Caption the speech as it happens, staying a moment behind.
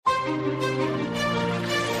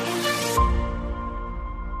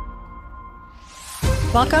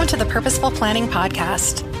Welcome to the Purposeful Planning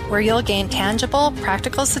Podcast, where you'll gain tangible,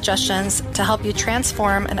 practical suggestions to help you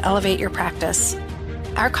transform and elevate your practice.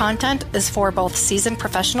 Our content is for both seasoned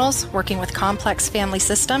professionals working with complex family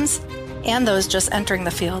systems and those just entering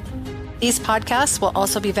the field. These podcasts will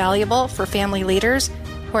also be valuable for family leaders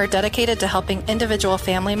who are dedicated to helping individual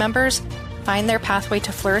family members find their pathway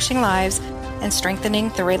to flourishing lives and strengthening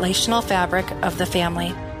the relational fabric of the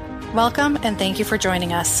family. Welcome and thank you for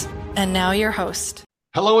joining us. And now your host.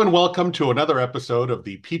 Hello and welcome to another episode of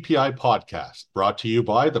the PPI podcast, brought to you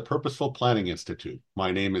by the Purposeful Planning Institute.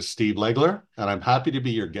 My name is Steve Legler, and I'm happy to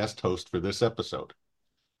be your guest host for this episode.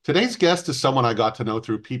 Today's guest is someone I got to know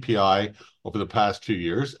through PPI over the past 2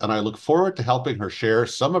 years, and I look forward to helping her share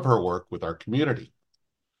some of her work with our community.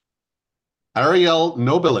 Arielle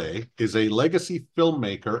Nóbile is a legacy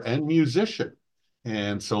filmmaker and musician.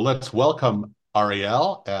 And so let's welcome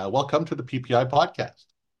Arielle. Welcome to the PPI podcast.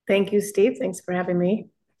 Thank you, Steve. Thanks for having me.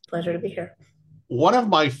 Pleasure to be here. One of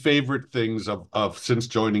my favorite things of since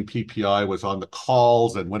joining PPI was on the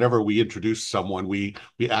calls, and whenever we introduce someone, we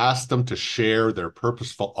ask them to share their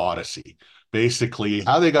purposeful odyssey, basically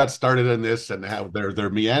how they got started in this and how their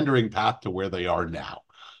meandering path to where they are now.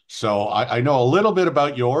 So I know a little bit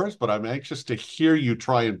about yours, but I'm anxious to hear you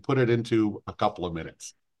try and put it into a couple of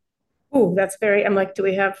minutes. Ooh, that's I'm like, do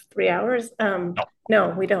we have 3 hours? No,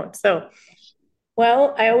 we don't. So,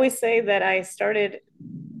 well, I always say that I started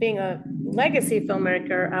being a legacy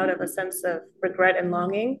filmmaker out of a sense of regret and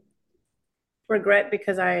longing. Regret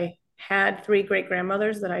because I had 3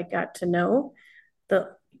 great-grandmothers that I got to know,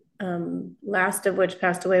 the last of which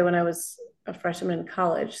passed away when I was a freshman in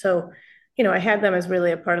college. So, I had them as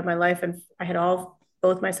really a part of my life, and I had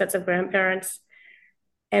both my sets of grandparents.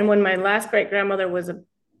 And when my last great-grandmother was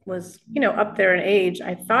up there in age,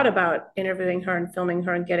 I thought about interviewing her and filming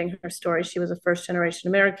her and getting her story. She was a first-generation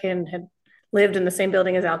American, had lived in the same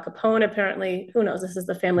building as Al Capone, apparently. Who knows? This is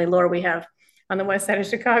the family lore we have on the west side of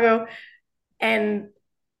Chicago. And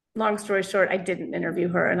long story short, I didn't interview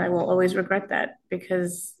her, and I will always regret that,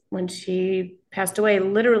 because when she passed away,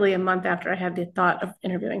 literally a month after I had the thought of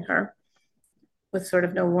interviewing her, with sort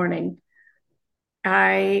of no warning,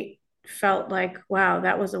 I felt like, wow,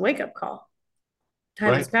 that was a wake-up call.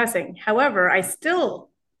 Time is passing. However,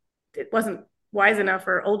 it wasn't wise enough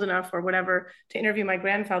or old enough or whatever to interview my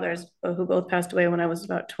grandfathers, who both passed away when I was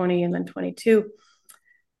about 20 and then 22.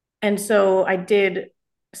 And so I did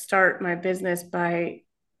start my business by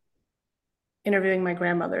interviewing my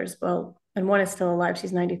grandmothers. Well, and one is still alive.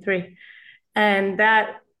 She's 93. And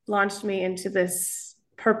that launched me into this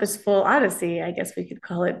purposeful odyssey, I guess we could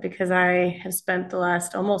call it, because I have spent the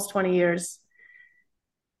last almost 20 years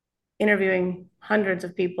interviewing hundreds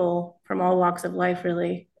of people from all walks of life,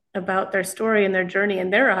 really, about their story and their journey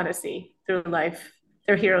and their odyssey through life,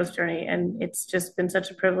 their hero's journey. And it's just been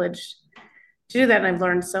such a privilege to do that. And I've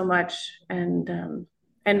learned so much and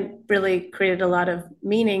really created a lot of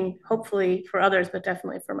meaning, hopefully for others, but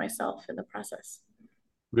definitely for myself in the process.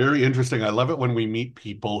 Very interesting. I love it when we meet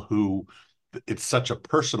people who it's such a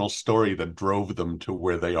personal story that drove them to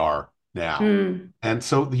where they are now. And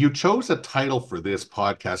so you chose a title for this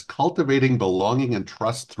podcast, Cultivating Belonging and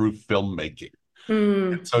Trust Through Filmmaking.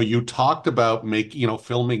 So you talked about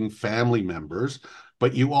filming family members,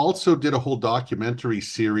 but you also did a whole documentary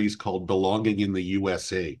series called Belonging in the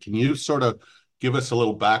USA. Can you sort of give us a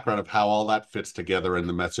little background of how all that fits together and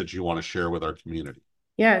the message you want to share with our community?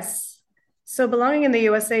 Yes. So Belonging in the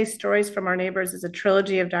USA, Stories from Our Neighbors is a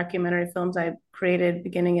trilogy of documentary films I created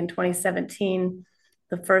beginning in 2017.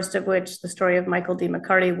 The first of which, the story of Michael D.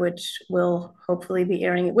 McCarty, which will hopefully be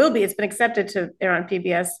airing. It's been accepted to air on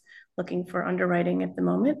PBS, looking for underwriting at the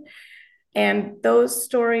moment. And those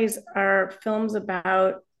stories are films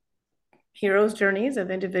about heroes' journeys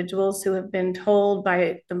of individuals who have been told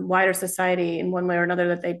by the wider society in one way or another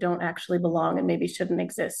that they don't actually belong and maybe shouldn't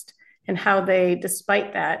exist, and how they,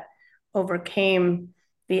 despite that, overcame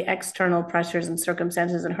the external pressures and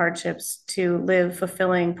circumstances and hardships to live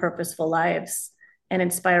fulfilling, purposeful lives and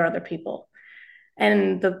inspire other people.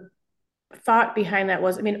 And the thought behind that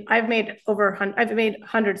was, I've made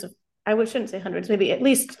hundreds of, shouldn't say hundreds, maybe at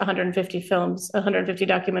least 150 films, 150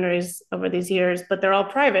 documentaries over these years, but they're all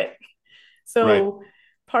private. So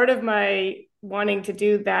part of my wanting to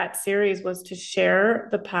do that series was to share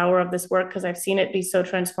the power of this work, because I've seen it be so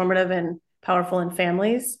transformative and powerful in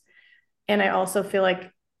families. And I also feel like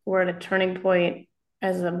we're at a turning point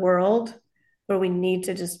as a world where we need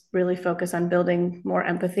to just really focus on building more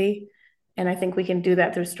empathy. And I think we can do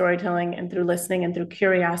that through storytelling and through listening and through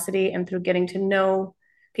curiosity and through getting to know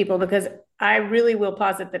people, because I really will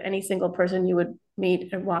posit that any single person you would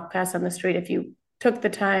meet and walk past on the street, if you took the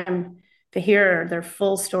time to hear their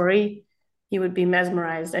full story, you would be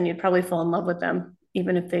mesmerized and you'd probably fall in love with them,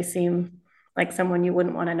 even if they seem like someone you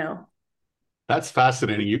wouldn't want to know. That's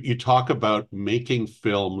fascinating. You talk about making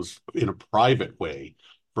films in a private way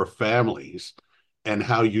for families and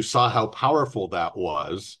how you saw how powerful that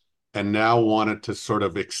was and now wanted to sort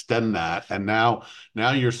of extend that. And now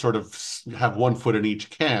you're sort of have one foot in each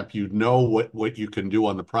camp. You know what you can do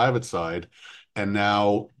on the private side. And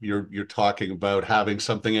now you're talking about having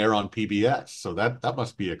something air on PBS. So that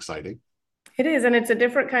must be exciting. It is, and it's a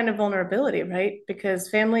different kind of vulnerability, right? Because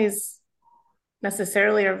families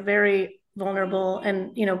necessarily are very vulnerable,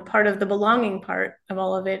 and part of the belonging part of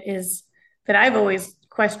all of it is that I've always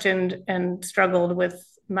questioned and struggled with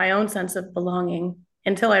my own sense of belonging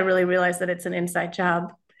until I really realized that it's an inside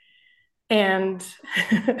job. And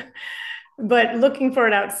but looking for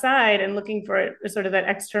it outside and looking for it sort of that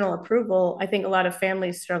external approval, I think a lot of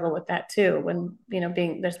families struggle with that too, when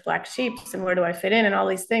there's black sheeps and where do I fit in and all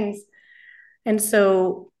these things. And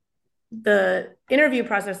so the interview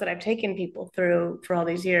process that I've taken people through for all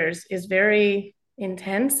these years is very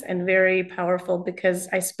intense and very powerful, because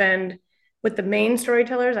with the main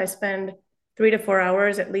storytellers, I spend 3 to 4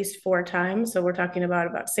 hours at least 4 times. So we're talking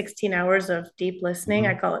about 16 hours of deep listening.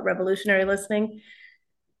 I call it revolutionary listening,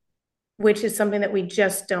 which is something that we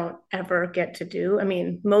just don't ever get to do. I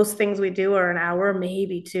mean, most things we do are an hour,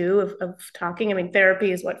 maybe 2 of talking. I mean,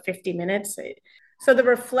 therapy is 50 minutes. So the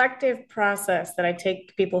reflective process that I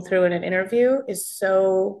take people through in an interview is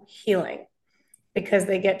so healing, because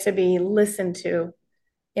they get to be listened to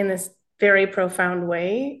in this very profound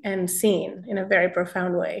way and seen in a very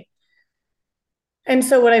profound way. And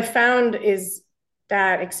so what I found is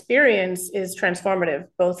that experience is transformative,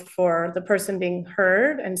 both for the person being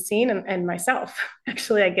heard and seen and myself.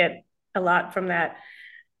 Actually, I get a lot from that,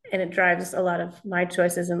 and it drives a lot of my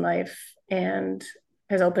choices in life and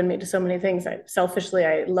has opened me to so many things. Selfishly,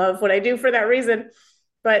 I love what I do for that reason.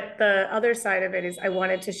 But the other side of it is I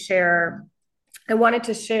wanted to share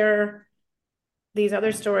these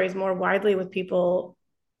other stories more widely with people.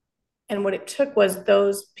 And what it took was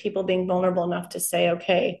those people being vulnerable enough to say,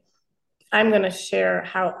 okay, I'm going to share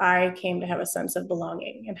how I came to have a sense of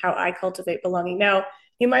belonging and how I cultivate belonging. Now,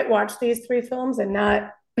 you might watch these 3 films and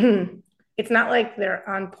not, it's not like they're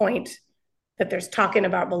on point, that there's talking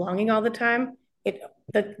about belonging all the time.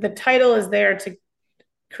 The title is there to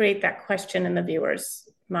create that question in the viewer's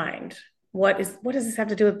mind. What does this have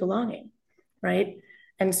to do with belonging, right?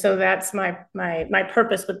 And so that's my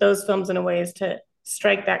purpose with those films, in a way, is to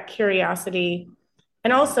strike that curiosity.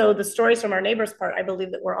 And also the stories from our neighbors part, I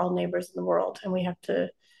believe that we're all neighbors in the world, and we have to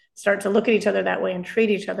start to look at each other that way and treat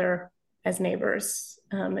each other as neighbors.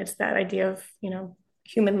 It's that idea of,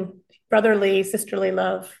 human brotherly, sisterly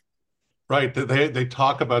love. Right. They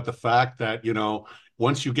talk about the fact that,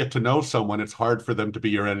 once you get to know someone, it's hard for them to be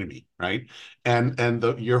your enemy, right? And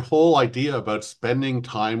your whole idea about spending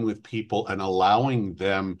time with people and allowing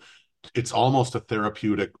them, it's almost a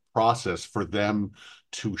therapeutic process for them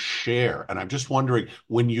to share. And I'm just wondering,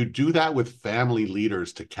 when you do that with family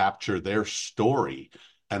leaders to capture their story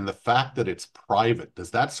and the fact that it's private, does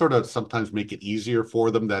that sort of sometimes make it easier for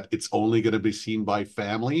them that it's only going to be seen by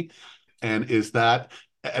family? And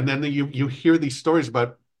then you hear these stories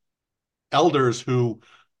about elders who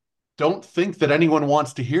don't think that anyone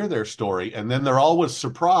wants to hear their story. And then they're always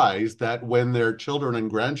surprised that when their children and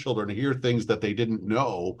grandchildren hear things that they didn't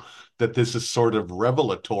know, that this is sort of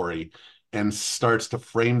revelatory and starts to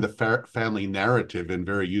frame the family narrative in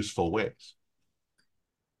very useful ways.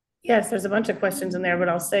 Yes, there's a bunch of questions in there, but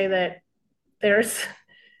I'll say that there's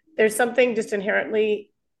something just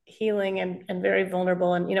inherently healing and very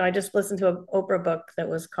vulnerable. And, I just listened to an Oprah book that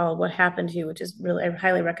was called What Happened to You, which is really, I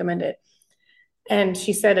highly recommend it. And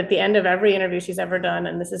she said at the end of every interview she's ever done,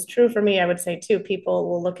 and this is true for me, I would say too, people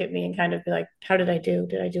will look at me and kind of be like, how did I do?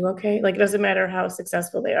 Did I do okay? Like, it doesn't matter how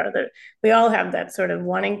successful they are, that we all have that sort of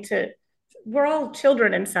wanting to, we're all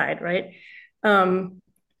children inside, right?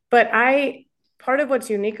 But part of what's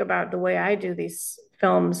unique about the way I do these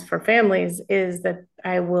films for families is that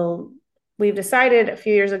we've decided a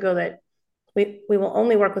few years ago that we will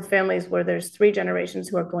only work with families where there's 3 generations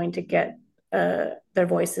who are going to get their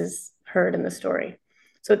voices heard in the story.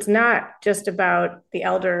 So it's not just about the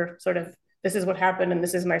elder sort of, this is what happened and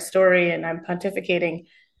this is my story and I'm pontificating.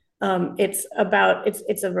 It's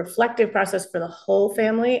a reflective process for the whole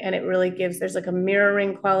family, and it really there's like a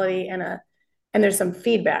mirroring quality and there's some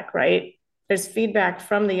feedback, right? There's feedback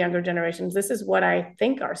from the younger generations. This is what I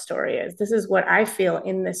think our story is. This is what I feel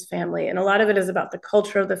in this family. And a lot of it is about the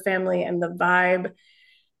culture of the family and the vibe.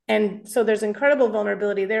 And so there's incredible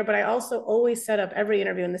vulnerability there, but I also always set up every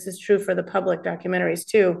interview, and this is true for the public documentaries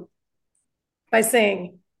too, by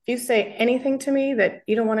saying, if you say anything to me that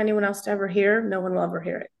you don't want anyone else to ever hear, no one will ever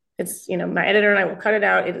hear it. It's, my editor and I will cut it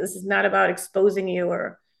out. This is not about exposing you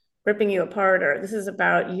or ripping you apart, or this is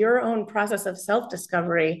about your own process of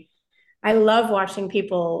self-discovery. I love watching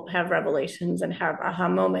people have revelations and have aha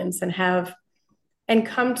moments and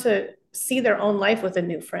come to see their own life with a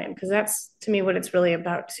new frame, because that's, to me, what it's really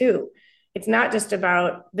about too. It's not just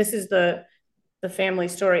about, this is the family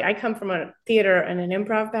story. I come from a theater and an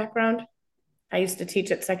improv background. I used to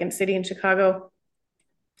teach at Second City in Chicago.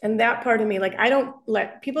 And that part of me, like,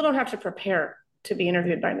 people don't have to prepare to be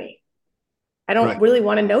interviewed by me. I don't really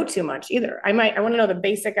want to know too much either. I want to know the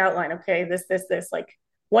basic outline. Okay, this, like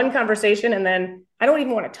one conversation. And then I don't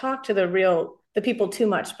even want to talk to the people too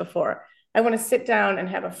much before. I want to sit down and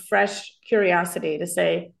have a fresh curiosity to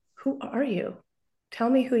say, who are you? Tell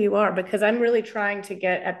me who you are, because I'm really trying to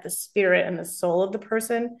get at the spirit and the soul of the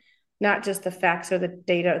person, not just the facts or the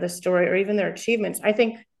data or the story or even their achievements. I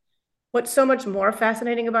think what's so much more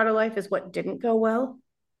fascinating about a life is what didn't go well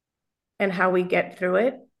and how we get through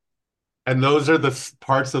it. And those are the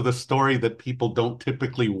parts of the story that people don't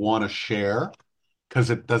typically want to share, because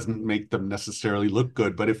it doesn't make them necessarily look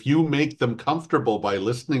good. But if you make them comfortable by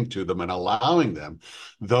listening to them and allowing them,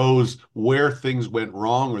 those where things went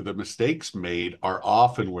wrong or the mistakes made are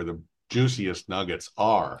often where the juiciest nuggets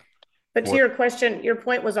are. But to your question, your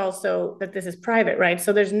point was also that this is private, right?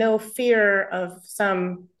 So there's no fear of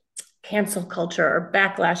some cancel culture or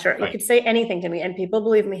backlash, or you could say anything to me, and people,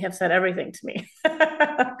 believe me, have said everything to me.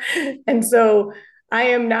 And so I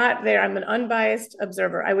am not there. I'm an unbiased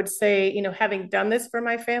observer. I would say, having done this for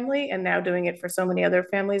my family and now doing it for so many other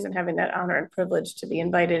families and having that honor and privilege to be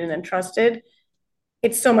invited and entrusted,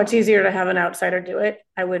 it's so much easier to have an outsider do it.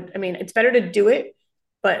 It's better to do it,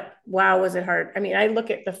 but wow, was it hard. I look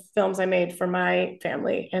at the films I made for my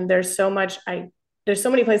family, and there's so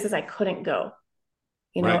many places I couldn't go.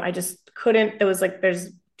 I just couldn't. It was like, there's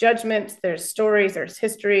judgment, there's stories, there's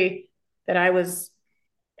history that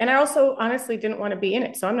and I also honestly didn't want to be in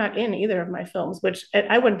it. So I'm not in either of my films, which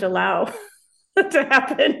I wouldn't allow to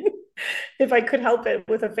happen if I could help it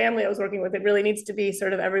with a family I was working with. It really needs to be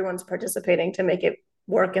sort of everyone's participating to make it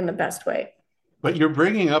work in the best way. But you're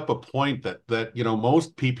bringing up a point that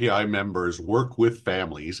most PPI members work with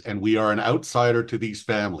families, and we are an outsider to these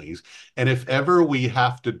families. And if ever we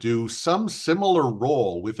have to do some similar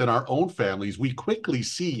role within our own families, we quickly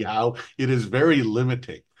see how it is very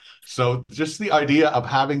limiting. So just the idea of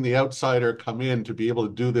having the outsider come in to be able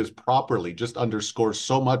to do this properly just underscores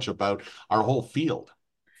so much about our whole field.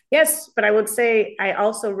 Yes, but I would say I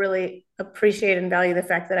also really appreciate and value the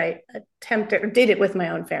fact that I attempted or did it with my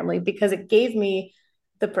own family, because it gave me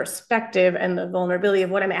the perspective and the vulnerability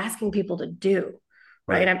of what I'm asking people to do,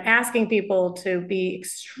 right? I'm asking people to be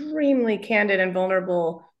extremely candid and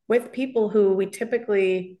vulnerable with people who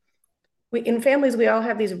in families, we all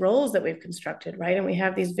have these roles that we've constructed, right? And we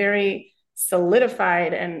have these very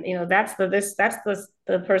solidified, and that's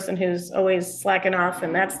the person who's always slacking off,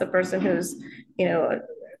 and that's the person who's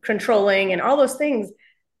controlling and all those things.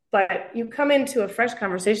 But you come into a fresh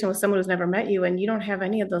conversation with someone who's never met you, and you don't have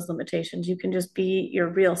any of those limitations. You can just be your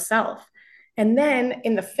real self. And then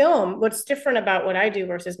in the film, what's different about what I do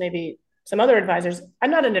versus maybe some other advisors,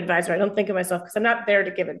 I'm not an advisor. I don't think of myself, because I'm not there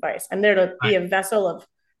to give advice. I'm there to be a vessel of,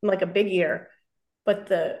 I'm like a big ear. But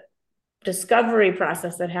the discovery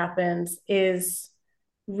process that happens is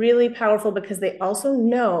really powerful, because they also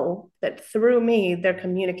know that through me, they're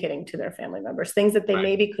communicating to their family members things that they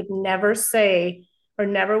maybe could never say or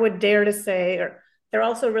never would dare to say. Or they're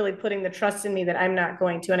also really putting the trust in me that I'm not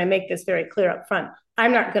going to, and I make this very clear up front,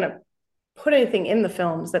 I'm not going to put anything in the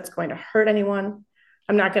films that's going to hurt anyone.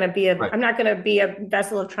 I'm not going to be I'm not going to be a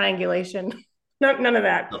vessel of triangulation. None of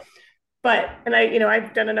that. No. But, and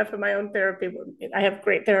I've done enough of my own therapy. I have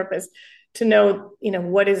great therapists to know,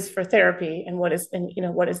 what is for therapy and what is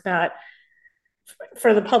not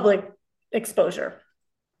for the public exposure.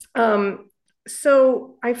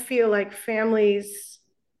 So I feel like families,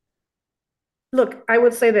 look, I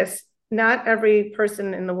would say this, not every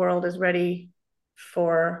person in the world is ready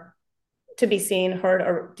to be seen, heard,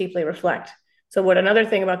 or deeply reflect. So what another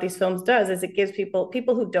thing about these films does is it gives people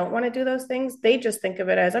who don't want to do those things, they just think of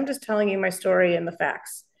it as, I'm just telling you my story and the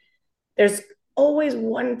facts. There's always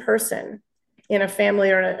one person in a family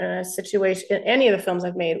or in a situation, in any of the films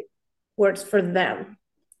I've made, where it's for them.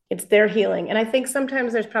 It's their healing. And I think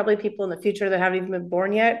sometimes there's probably people in the future that haven't even been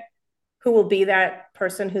born yet who will be that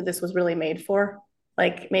person who this was really made for.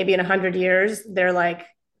 Like maybe in 100 years, they're like,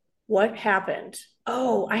 what happened?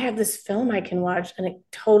 Oh, I have this film I can watch, and it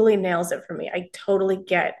totally nails it for me. I totally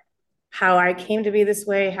get how I came to be this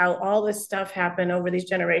way, how all this stuff happened over these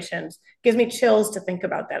generations. Gives me chills to think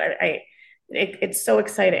about that. It's so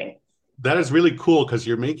exciting. That is really cool because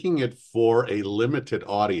you're making it for a limited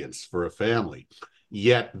audience, for a family.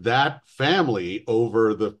 Yet that family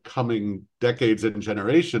over the coming decades and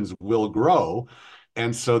generations will grow.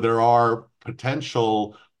 And so there are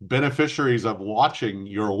potential beneficiaries of watching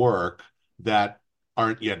your work that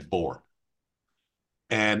aren't yet born.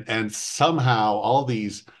 And somehow all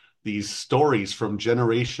these stories from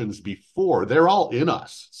generations before, they're all in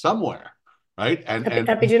us somewhere, right? And we don't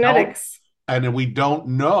Epigenetics. and we don't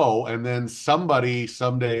know, and then somebody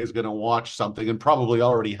someday is going to watch something, and probably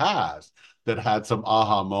already has, that had some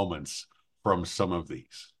aha moments from some of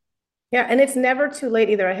these. Yeah, and it's never too late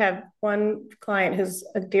either. I have one client who's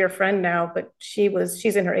a dear friend now, but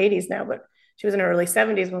she's in her 80s now, but she was in her early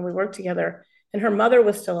 70s when we worked together, and her mother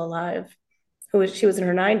was still alive, she was in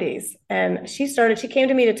her 90s. And she came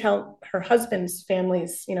to me to tell her husband's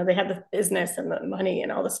families, they had the business and the money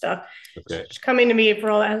and all the stuff. Okay. She's coming to me for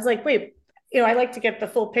all that. I was like, wait, I like to get the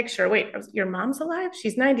full picture. Wait, your mom's alive?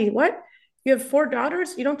 She's 90. What? You have 4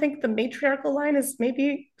 daughters? You don't think the matriarchal line is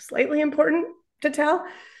maybe slightly important to tell?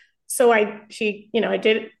 So I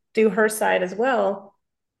did do her side as well.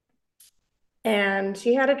 And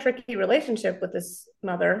she had a tricky relationship with this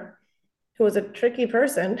mother who was a tricky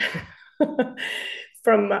person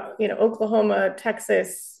from, Oklahoma,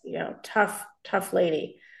 Texas, tough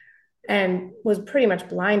lady, and was pretty much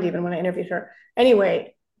blind even when I interviewed her.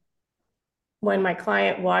 Anyway, when my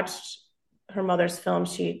client watched her mother's film,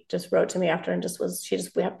 she just wrote to me after and she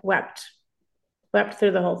just wept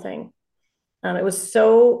through the whole thing. It was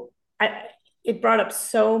it brought up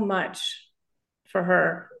so much for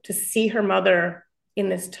her to see her mother in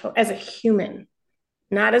this as a human,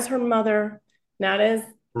 not as her mother, not as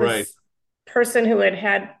this person who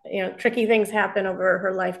had tricky things happen over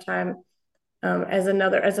her lifetime, as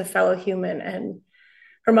a fellow human. And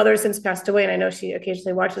her mother has since passed away, and I know she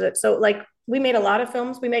occasionally watches it. So we made a lot of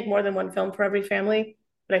films. We make more than one film for every family,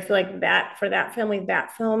 but I feel like that for that family,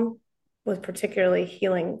 that film was particularly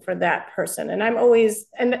healing for that person.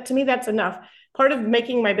 And to me, that's enough. Part of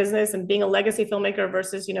making my business and being a legacy filmmaker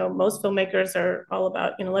versus, most filmmakers are all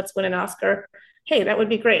about, let's win an Oscar. Hey, that would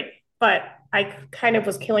be great. But I kind of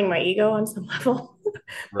was killing my ego on some level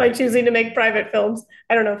by choosing to make private films.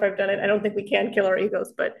 I don't know if I've done it. I don't think we can kill our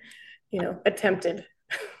egos, but, attempted.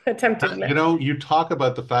 You talk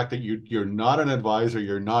about the fact that you're not an advisor,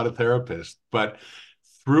 you're not a therapist, but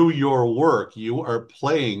through your work, you are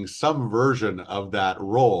playing some version of that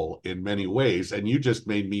role in many ways. And you just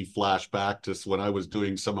made me flash back to when I was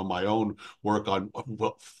doing some of my own work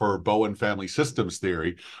for Bowen family systems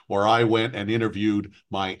theory, where I went and interviewed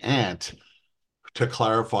my aunt to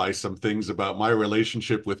clarify some things about my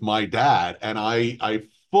relationship with my dad. And I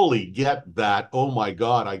fully get that. Oh my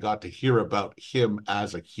God, I got to hear about him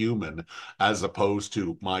as a human as opposed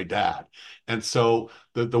to my dad. And so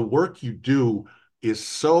the work you do is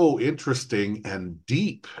so interesting and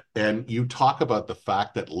deep. And you talk about the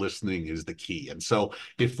fact that listening is the key. And so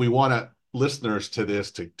if we want listeners to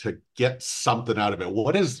this to get something out of it,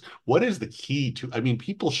 what is the key to,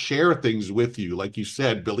 people share things with you. Like you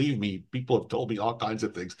said, believe me, people have told me all kinds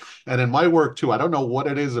of things. And in my work too, I don't know what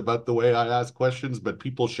it is about the way I ask questions, but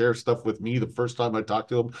people share stuff with me the first time I talk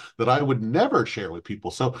to them that I would never share with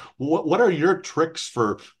people. So what are your tricks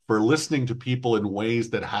for listening to people in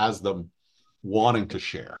ways that has them wanting to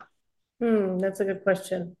share? That's a good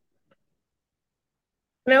question.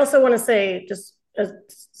 And I also want to say, just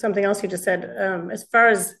something else you just said, as far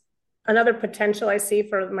as another potential I see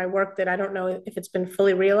for my work that I don't know if it's been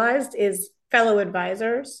fully realized, is fellow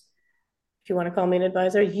advisors, if you want to call me an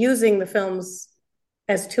advisor, using the films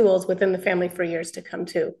as tools within the family for years to come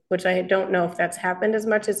too, which I don't know if that's happened as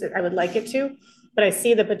much as I would like it to, but I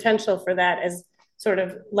see the potential for that as sort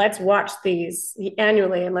of, let's watch these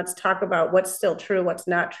annually and let's talk about what's still true, what's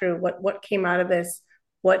not true, what came out of this,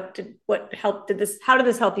 how did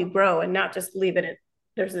this help you grow, and not just leave it at,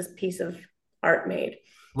 there's this piece of art made.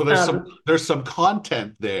 Well, there's some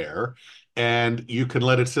content there, and you can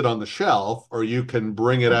let it sit on the shelf, or you can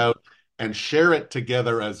bring it out and share it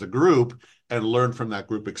together as a group and learn from that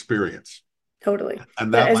group experience. Totally.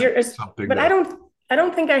 And that might be something. But I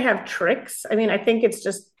don't think I have tricks. I think it's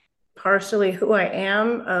just partially who I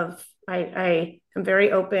am. I am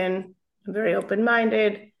very open, I'm very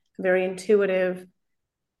open-minded, very intuitive.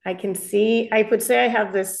 I would say I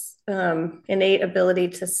have this innate ability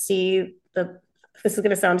to see the this is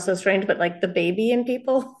going to sound so strange, but like the baby in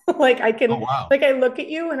people. Like I Oh, can, wow. like I look at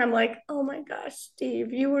you and I'm like, oh my gosh,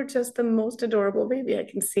 Steve, you were just the most adorable baby. I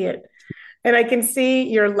can see it. And I can see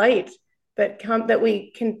your light that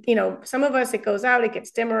we can, some of us, it goes out, it gets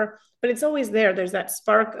dimmer, but it's always there. There's that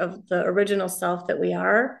spark of the original self that we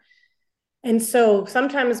are. And so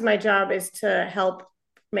sometimes my job is to help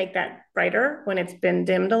make that brighter when it's been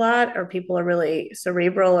dimmed a lot, or people are really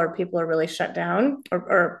cerebral, or people are really shut down,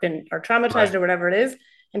 or traumatized, Right. or whatever it is.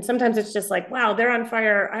 And sometimes it's just like, wow, they're on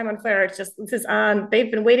fire, I'm on fire. It's just, this is on. They've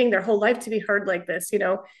been waiting their whole life to be heard like this.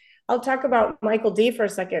 I'll talk about Michael D for a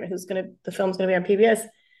second, the film's gonna be on PBS.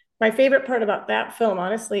 My favorite part about that film,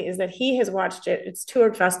 honestly, is that he has watched it. It's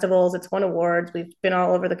toured festivals, it's won awards. We've been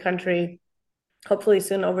all over the country, hopefully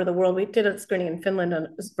soon over the world. We did a screening in Finland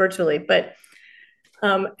virtually, but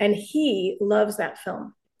and he loves that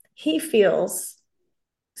film. He feels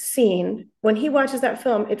seen when he watches that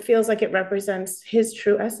film. It feels like it represents his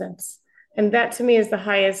true essence, and that to me is the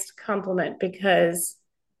highest compliment, because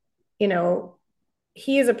you know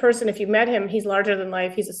he is a person. If you met him, he's larger than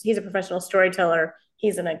life. He's a professional storyteller.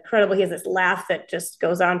 He's an incredible. He has this laugh that just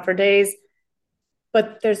goes on for days.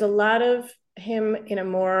 But there's a lot of him in a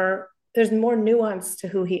more there's more nuance to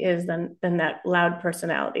who he is than that loud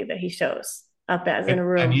personality that he shows up as in a And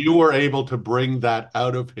room. you were able to bring that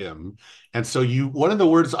out of him. And so one of the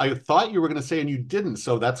words I thought you were going to say and you didn't.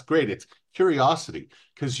 So that's great. It's curiosity,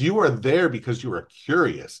 because you are there because you are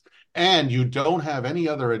curious and you don't have any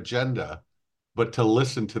other agenda but to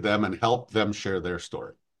listen to them and help them share their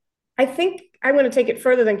story. I think I'm going to take it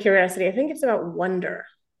further than curiosity. I think it's about wonder.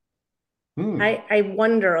 Hmm. I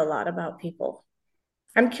wonder a lot about people.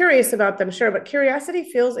 I'm curious about them, sure, but curiosity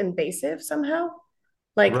feels invasive somehow.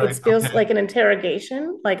 Like it Right. feels Okay. like an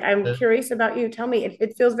interrogation. Like, I'm curious about you. Tell me.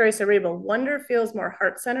 It feels very cerebral. Wonder feels more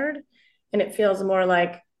heart centered, and it feels more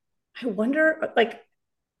like, I wonder, like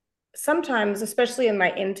sometimes, especially in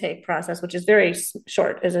my intake process, which is very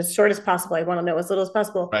short, as short as possible. I want to know as little as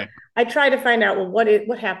possible. Right. I try to find out, well,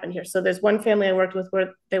 what happened here. So there's one family I worked with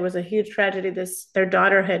where there was a huge tragedy. Their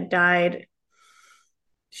daughter had died.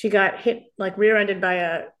 She got hit, like rear-ended by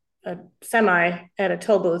a semi at a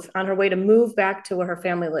toll booth on her way to move back to where her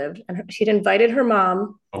family lived. And she'd invited her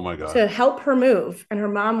mom Oh my God. to help her move. And her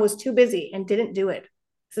mom was too busy and didn't do it.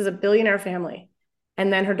 This is a billionaire family.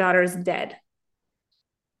 And then her daughter is dead.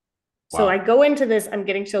 So I Wow. go into this, I'm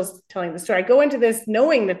getting chills telling the story. I go into this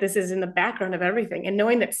knowing that this is in the background of everything, and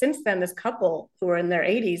knowing that since then, this couple who were in their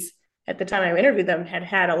 80s at the time I interviewed them had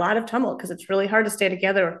had a lot of tumult, because it's really hard to stay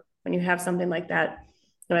together when you have something like that,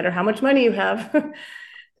 no matter how much money you have. Right.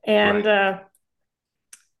 and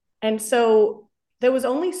and so there was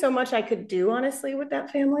only so much I could do, honestly, with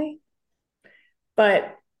that family.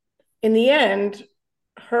 But in the end,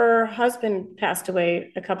 her husband passed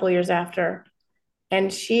away a couple of years after,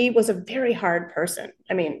 and she was a very hard person.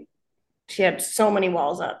 I mean, she had so many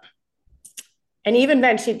walls up. And even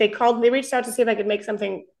then, they reached out to see if I could make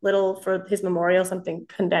something little for his memorial, something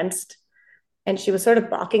condensed. And she was sort of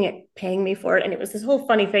balking at paying me for it. And it was this whole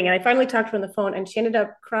funny thing. And I finally talked to her on the phone, and she ended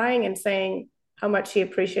up crying and saying how much she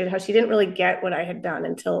appreciated, how she didn't really get what I had done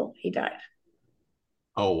until he died.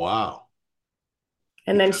 Oh, wow.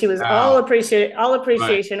 And then Because she was all now, right.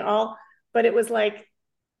 appreciation, but it was like,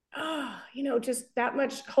 oh, just that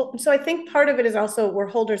much. So I think part of it is also we're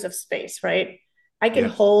holders of space, right? I can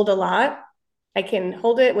Yes. hold a lot. I can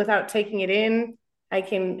hold it without taking it in. I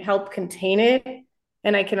can help contain it.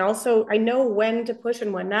 And I know when to push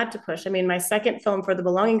and when not to push. I mean, my second film for the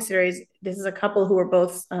Belonging series, this is a couple who were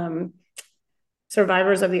both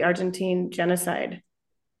survivors of the Argentine genocide,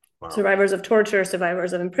 Wow. survivors of torture,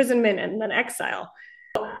 survivors of imprisonment, and then exile.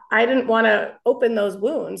 I didn't want to open those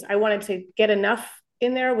wounds. I wanted to get enough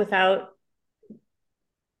in there without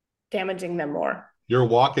damaging them more. You're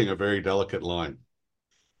walking a very delicate line.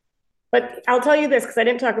 But I'll tell you this, because I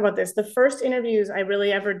didn't talk about this. The first interviews I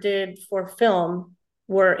really ever did for film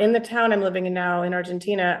were in the town I'm living in now in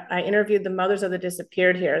Argentina. I interviewed the mothers of the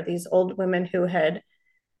disappeared here, these old women who had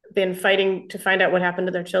been fighting to find out what happened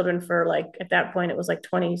to their children for, like, at that point, it was like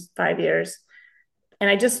 25 years.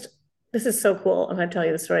 And this is so cool. I'm going to tell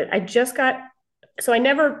you the story. So I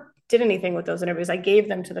never did anything with those interviews. I gave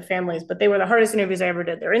them to the families, but they were the hardest interviews I ever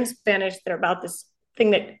did. They're in Spanish. They're about this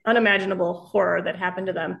thing, that unimaginable horror that happened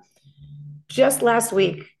to them. Just last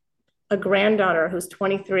week, a granddaughter who's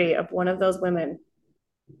 23 of one of those women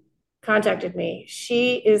contacted me.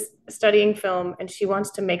 She is studying film and she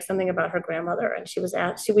wants to make something about her grandmother. And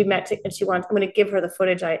we met, and I'm going to give her the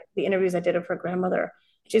footage, the interviews I did of her grandmother.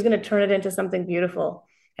 She's going to turn it into something beautiful.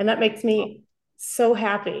 And that makes me so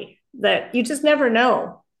happy that you just never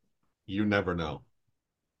know. You never know.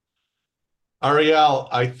 Arielle,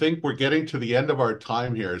 I think we're getting to the end of our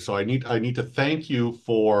time here. So I need to thank you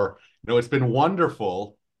for, it's been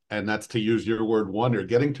wonderful, and that's to use your word, wonder,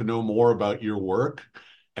 getting to know more about your work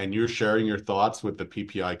and you're sharing your thoughts with the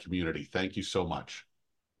PPI community. Thank you so much.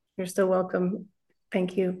 You're so welcome.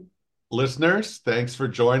 Thank you. Listeners, thanks for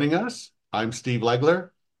joining us. I'm Steve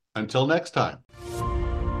Legler. Until next time.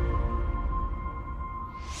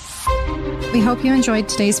 We hope you enjoyed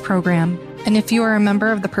today's program. And if you are a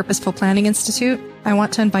member of the Purposeful Planning Institute, I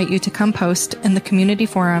want to invite you to come post in the community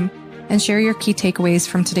forum and share your key takeaways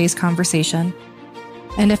from today's conversation.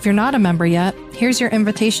 And if you're not a member yet, here's your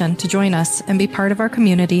invitation to join us and be part of our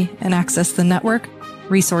community and access the network,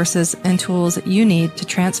 resources, and tools you need to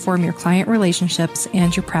transform your client relationships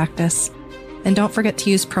and your practice. And don't forget to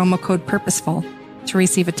use promo code PURPOSEFUL to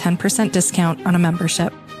receive a 10% discount on a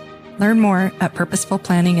membership. Learn more at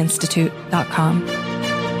purposefulplanninginstitute.com.